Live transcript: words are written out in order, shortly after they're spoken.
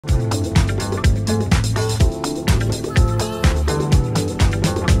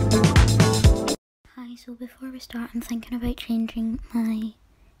So before we start, I'm thinking about changing my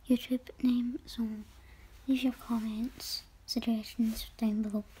YouTube name, so leave your comments, suggestions down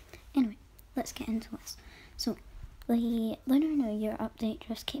below. Anyway, let's get into this. So, the Lunar New Year update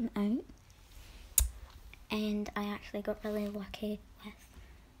just came out, and I actually got really lucky with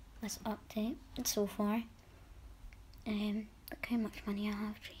this update so far. Look how much money I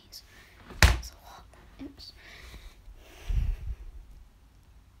have, jeez. That's a lot. Oops.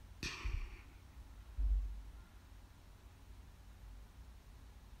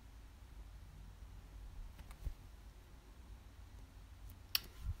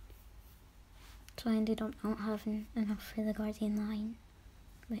 So I ended up not having enough for the Guardian line,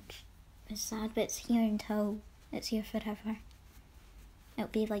 which is sad, but it's here until it's here forever. It'll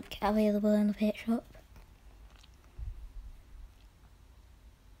be like available in the pet shop.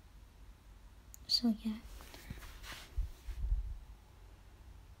 So yeah.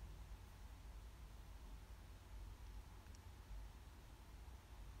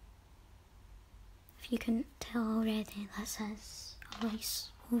 If you couldn't tell already, this is a voice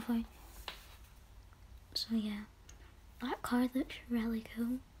over. So yeah, that card looks really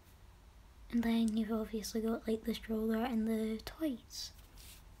cool. And then you've obviously got like the stroller and the toys.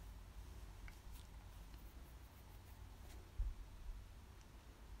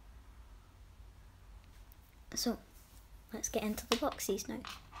 So, let's get into the boxes now.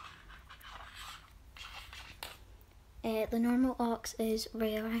 The normal ox is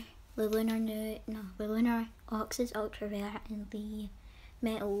rare, the lunar ox is ultra rare, and the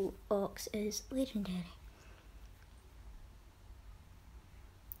metal ox is legendary.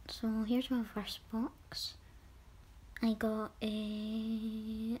 So here's my first box. I got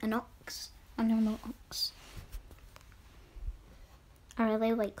an ox, a normal ox. I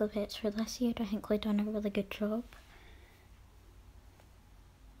really like the pets for this year. I think they've done a really good job.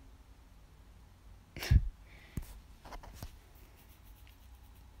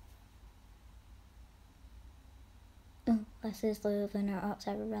 Oh, this is the Lunar Ox.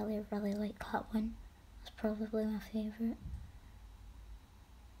 I really like that one. It's probably my favourite.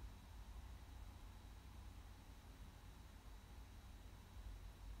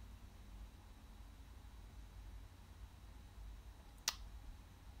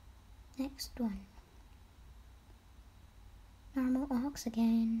 Next one. Normal ox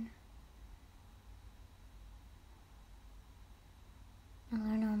again.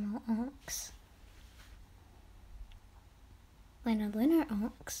 Another normal ox. Then a lunar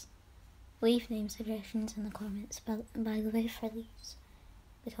ox. Leave name suggestions in the comments by the way for these,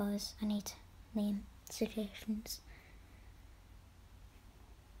 because I need name suggestions.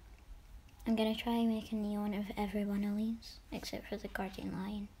 I'm gonna try making neon of every one of these, except for the Guardian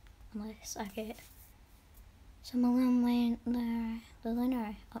Lion, unless I get some of them when the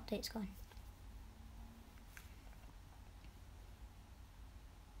lunar update's gone.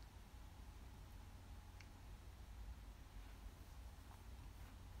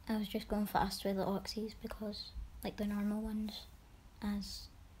 I was just going fast with the oxys because, like the normal ones, because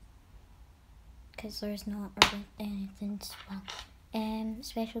there's not really anything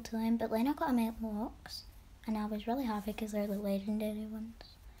special to them. But then I got a metal ox, and I was really happy because they're the legendary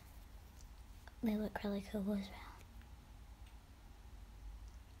ones. They look really cool as well.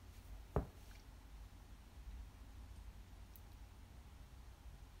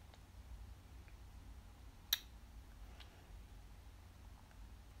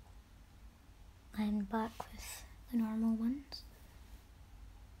 I'm back with the normal ones.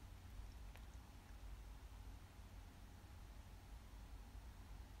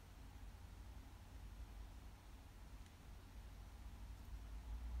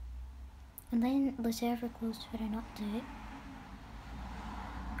 And then the server closed for an update.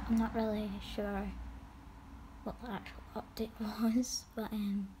 I'm not really sure what the actual update was, but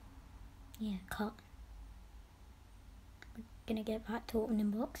yeah, cut. We're gonna get back to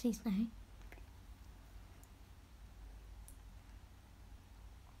opening boxes now.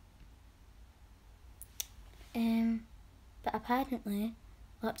 But apparently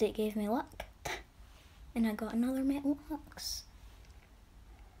the update gave me luck and I got another metal ox.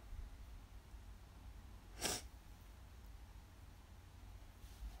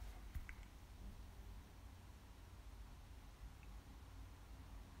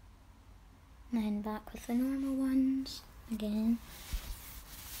 And then back with the normal ones again.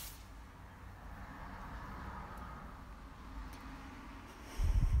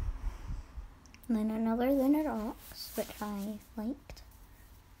 And then another lunar ox, which I liked.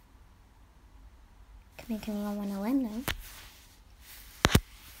 Can make a neon one of them now.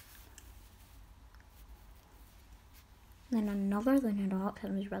 Then another lunar ox.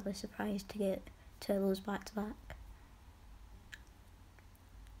 I was really surprised to get two of those back to back.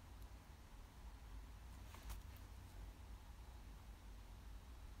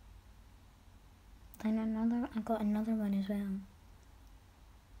 Then I got another one as well.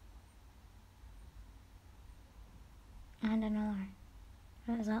 And another.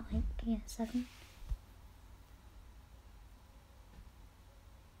 What is that, like, yeah, 7?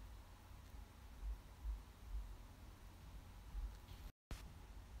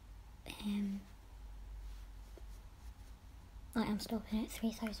 Like, I'm stopping at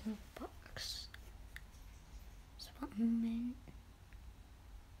 3,000 bucks. That's what I meant.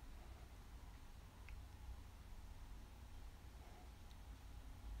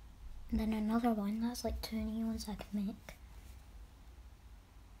 And then another one, that's like 2 new ones I can make.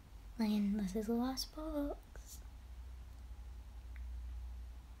 Then this is the last box.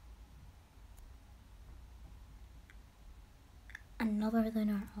 Another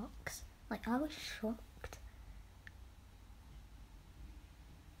Lunar box. Like, I was shocked.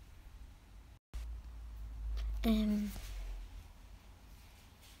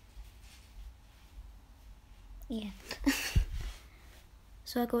 Yeah.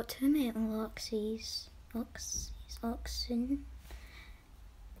 So I got 2 metal oxen.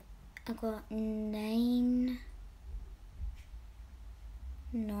 I got 9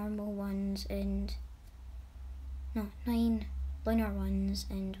 normal ones and 9 lunar ones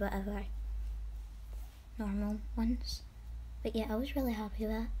and whatever normal ones. But yeah, I was really happy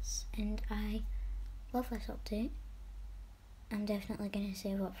with this and I love this update. I'm definitely going to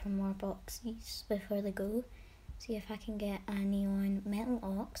save up for more boxes before they go. See if I can get a neon metal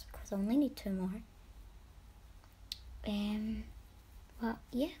ox because I only need 2 more. But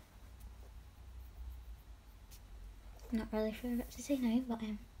yeah. Not really sure what to say now, but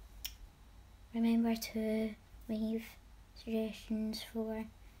remember to leave suggestions for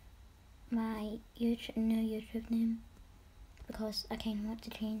my new YouTube name because I kind of want to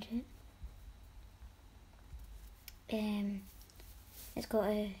change it. It's got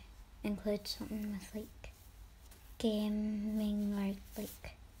to include something with like gaming or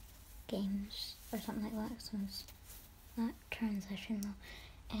like games or something like that. So it's that transition though.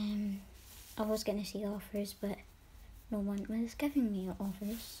 I was going to see offers, but no one was giving me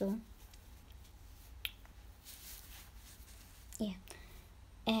offers, so yeah.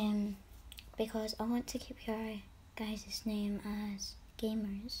 Because I want to keep your guys' name as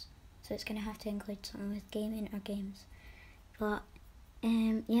gamers, so it's gonna have to include something with gaming or games. But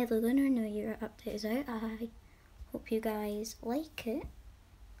yeah, the Lunar New Year update is out. I hope you guys like it.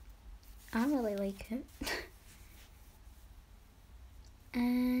 I really like it.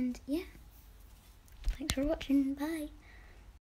 And yeah, thanks for watching. Bye.